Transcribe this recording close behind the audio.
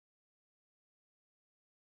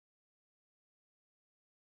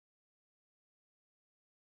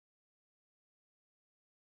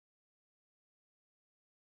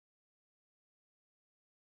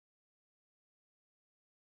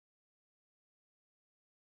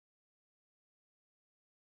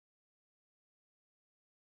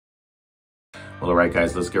Well, all right,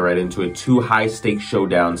 guys, let's get right into it. Two high-stakes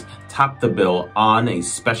showdowns top the bill on a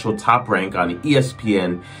special Top Rank on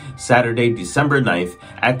ESPN Saturday, December 9th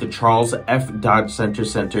at the Charles F. Dodge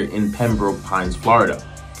Center in Pembroke Pines, Florida.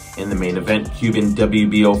 In the main event, Cuban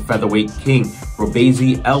WBO featherweight king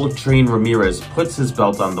Robeisy El Train Ramirez puts his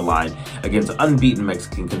belt on the line against unbeaten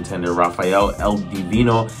Mexican contender Rafael El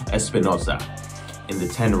Divino Espinoza. In the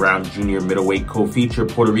 10-round junior middleweight co-feature,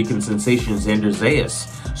 Puerto Rican sensation Xander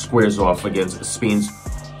Zayas squares off against Spain's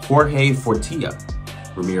Jorge Fortea.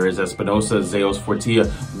 Ramirez Espinoza Zayas Fortea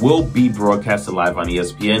will be broadcasted live on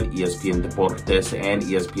ESPN, ESPN Deportes, and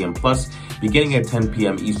ESPN Plus beginning at 10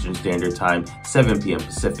 p.m. Eastern Standard Time, 7 p.m.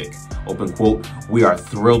 Pacific. Open quote, "We are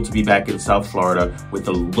thrilled to be back in South Florida with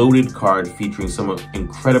a loaded card featuring some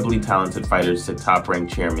incredibly talented fighters," said Top Rank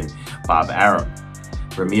chairman Bob Arum.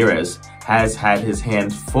 Ramirez has had his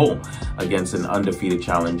hands full against an undefeated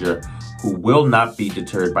challenger who will not be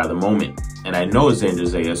deterred by the moment. And I know Xander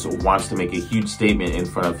Zayas wants to make a huge statement in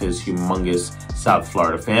front of his humongous South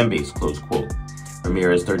Florida fan base, close quote.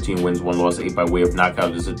 Ramirez, 13 wins, 1 loss, 8 by way of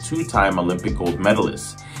knockout, is a two-time Olympic gold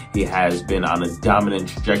medalist. He has been on a dominant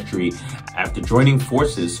trajectory after joining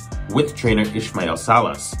forces with trainer Ismael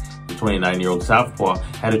Salas. The 29-year-old southpaw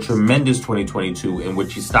had a tremendous 2022 in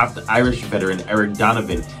which he stopped Irish veteran Eric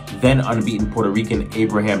Donovan, then unbeaten Puerto Rican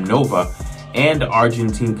Abraham Nova, and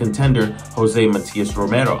Argentine contender Jose Matias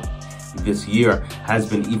Romero. This year has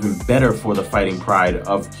been even better for the fighting pride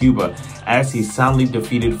of Cuba as he soundly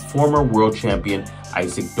defeated former world champion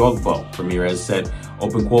Isaac Dogbo. Ramirez said,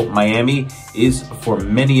 open quote, "Miami is for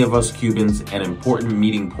many of us Cubans an important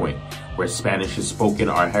meeting point where Spanish is spoken,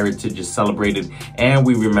 our heritage is celebrated, and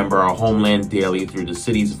we remember our homeland daily through the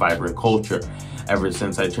city's vibrant culture. Ever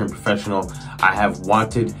since I turned professional, I have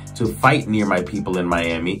wanted to fight near my people in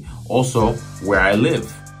Miami, also where I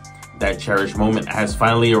live. That cherished moment has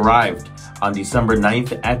finally arrived. On December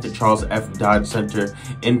 9th at the Charles F. Dodge Center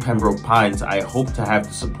in Pembroke Pines, I hope to have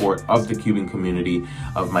the support of the Cuban community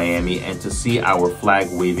of Miami and to see our flag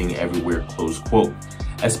waving everywhere," close quote.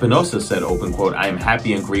 Espinoza said, open quote, "I am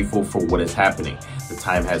happy and grateful for what is happening. The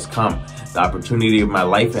time has come, the opportunity of my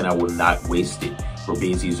life, and I will not waste it.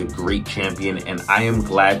 Robiesy is a great champion, and I am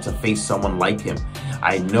glad to face someone like him.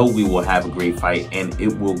 I know we will have a great fight, and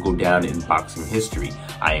it will go down in boxing history.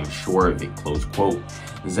 I am sure of it," close quote.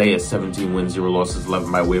 Zayas, 17 wins, 0 losses,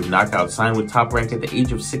 11 by way of knockout, signed with Top Rank at the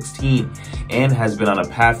age of 16 and has been on a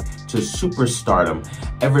path to superstardom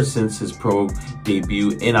ever since his pro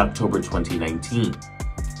debut in October 2019.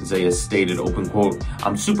 Zayas stated, open quote,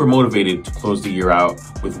 "I'm super motivated to close the year out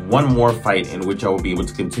with one more fight in which I will be able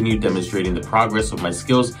to continue demonstrating the progress of my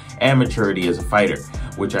skills and maturity as a fighter,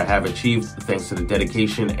 which I have achieved thanks to the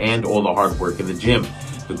dedication and all the hard work in the gym.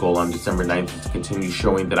 The goal on December 9th is to continue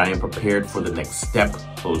showing that I am prepared for the next step,"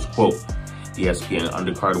 close quote. The ESPN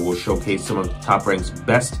undercard will showcase some of Top Rank's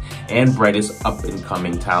best and brightest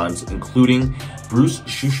up-and-coming talents, including Bruce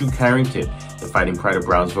 "Shushu" Carrington, the fighting pride of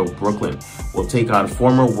Brownsville, Brooklyn, will take on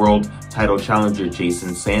former world title challenger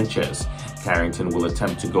Jason Sanchez. Carrington will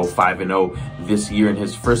attempt to go 5-0 this year in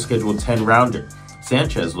his first scheduled 10-rounder.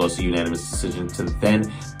 Sanchez lost a unanimous decision to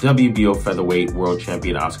then WBO featherweight world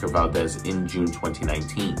champion Oscar Valdez in June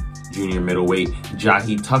 2019. Junior middleweight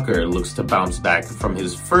Jahi Tucker looks to bounce back from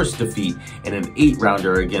his first defeat in an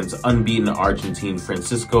 8-rounder against unbeaten Argentine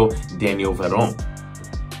Francisco Daniel Veron.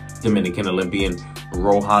 Dominican Olympian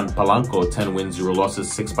Rohan Polanco, 10 wins, 0 losses,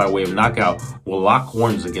 6 by way of knockout, will lock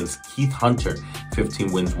horns against Keith Hunter,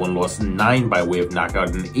 15 wins, 1 loss, 9 by way of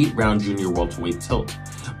knockout in an 8-round junior welterweight tilt.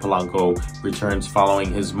 Polanco returns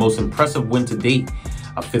following his most impressive win to date,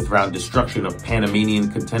 a 5th-round destruction of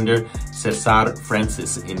Panamanian contender Cesar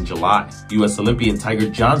Francis in July. U.S. Olympian Tiger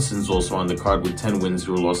Johnson's also on the card with 10 wins,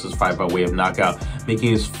 0 losses, 5 by way of knockout, making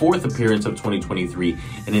his 4th appearance of 2023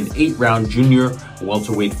 in an 8-round junior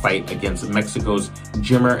welterweight fight against Mexico's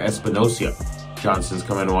Jimmer Espinoza. Johnson's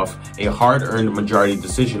coming off a hard-earned majority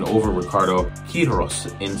decision over Ricardo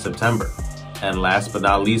Quiros in September. And last but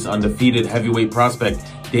not least, undefeated heavyweight prospect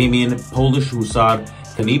Damian Polish Hussar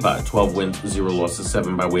Kaniba, 12 wins, 0 losses,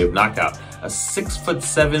 7 by way of knockout. A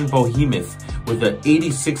 6'7" behemoth with an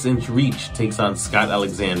 86-inch reach takes on Scott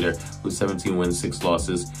Alexander, with 17 wins, 6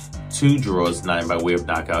 losses, 2 draws, 9 by way of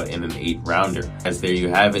knockout in an 8-rounder. As there you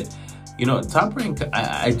have it. You know, Top Rank,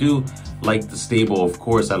 I do like the stable, of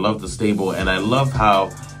course. I love the stable, and I love how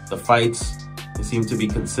the fights seem to be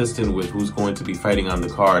consistent with who's going to be fighting on the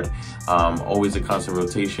card. Always a constant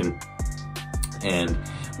rotation. And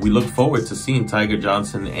we look forward to seeing Tiger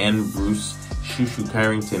Johnson and Bruce "Shushu"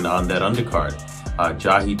 Carrington on that undercard.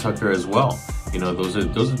 Jahi Tucker as well. You know, those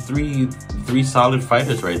are three solid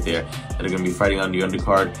fighters right there that are going to be fighting on the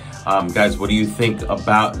undercard. Guys, what do you think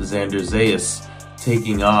about Xander Zayas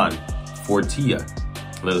taking on Fortia?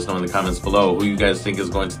 Let us know in the comments below who you guys think is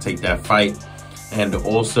going to take that fight. And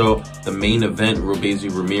also the main event,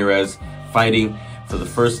 Robeisy Ramirez fighting for the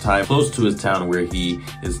first time close to his town where he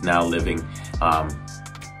is now living.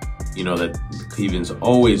 You know that the Cubans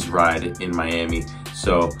always ride in Miami,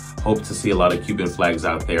 so hope to see a lot of Cuban flags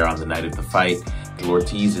out there on the night of the fight.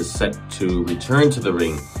 Ortiz is set to return to the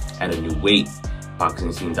ring at a new weight.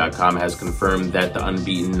 BoxingScene.com has confirmed that the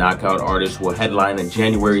unbeaten knockout artist will headline a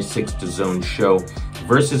January 6th DAZN show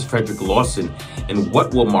versus Frederick Lawson in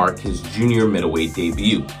what will mark his junior middleweight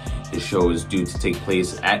debut. The show is due to take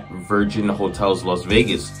place at Vergil Hotels Las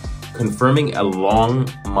Vegas, confirming a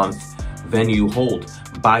long-month venue hold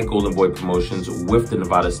by Golden Boy Promotions with the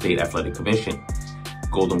Nevada State Athletic Commission.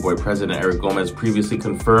 Golden Boy President Eric Gomez previously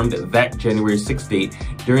confirmed that January 6th date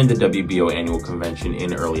during the WBO annual convention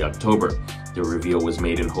in early October. The reveal was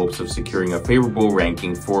made in hopes of securing a favorable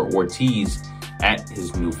ranking for Ortiz at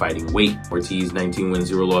his new fighting weight. Ortiz, 19 wins,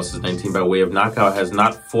 0 losses, 19 by way of knockout, has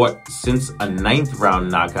not fought since a 9th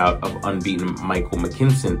round knockout of unbeaten Michael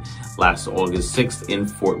McKinson last August 6th in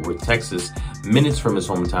Fort Worth, Texas, minutes from his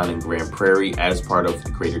hometown in Grand Prairie as part of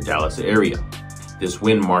the greater Dallas area. This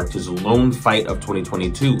win marked his lone fight of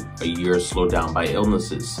 2022, a year slowed down by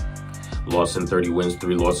illnesses. Lawson, 30 wins,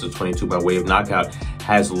 3 losses, 22 by way of knockout,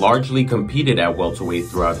 has largely competed at welterweight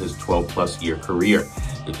throughout his 12-plus year career.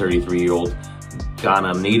 The 33-year-old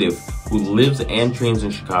Ghana native who lives and trains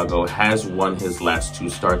in Chicago has won his last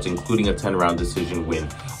 2 starts, including a 10-round decision win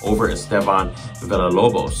over Esteban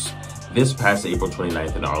Villalobos this past April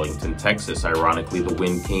 29th in Arlington, Texas. Ironically, the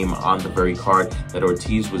win came on the very card that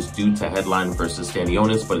Ortiz was due to headline versus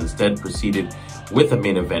Stanionis, but instead proceeded with a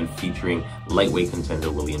main event featuring lightweight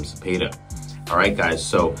contender William Zepeda. All right, guys,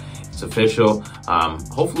 so it's official.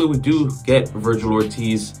 Hopefully we do get Vergil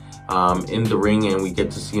Ortiz in the ring and we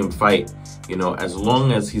get to see him fight. You know, as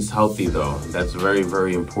long as he's healthy, though, that's very,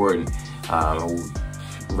 very important.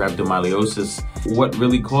 Rhabdomyolysis, what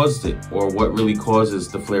really caused it, or what really causes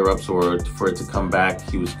the flare-ups, or for it to come back?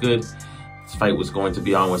 He was good. This fight was going to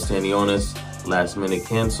be on with Stanionis, last minute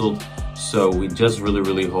canceled. So we just really,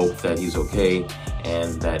 really hope that he's okay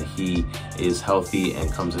and that he is healthy and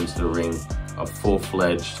comes into the ring a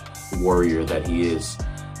full-fledged warrior that he is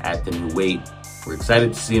at the new weight. We're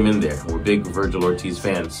excited to see him in there. We're big Vergil Ortiz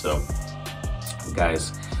fans, so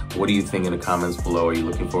guys, what do you think in the comments below? Are you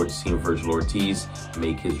looking forward to seeing Vergil Ortiz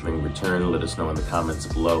make his ring return? Let us know in the comments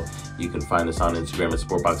below. You can find us on Instagram at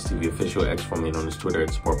SportBox TV Official, X formerly known as Twitter at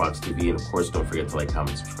SportBox TV. And of course, don't forget to like,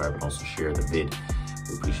 comment, subscribe, and also share the vid.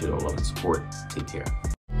 We appreciate all love and support. Take care.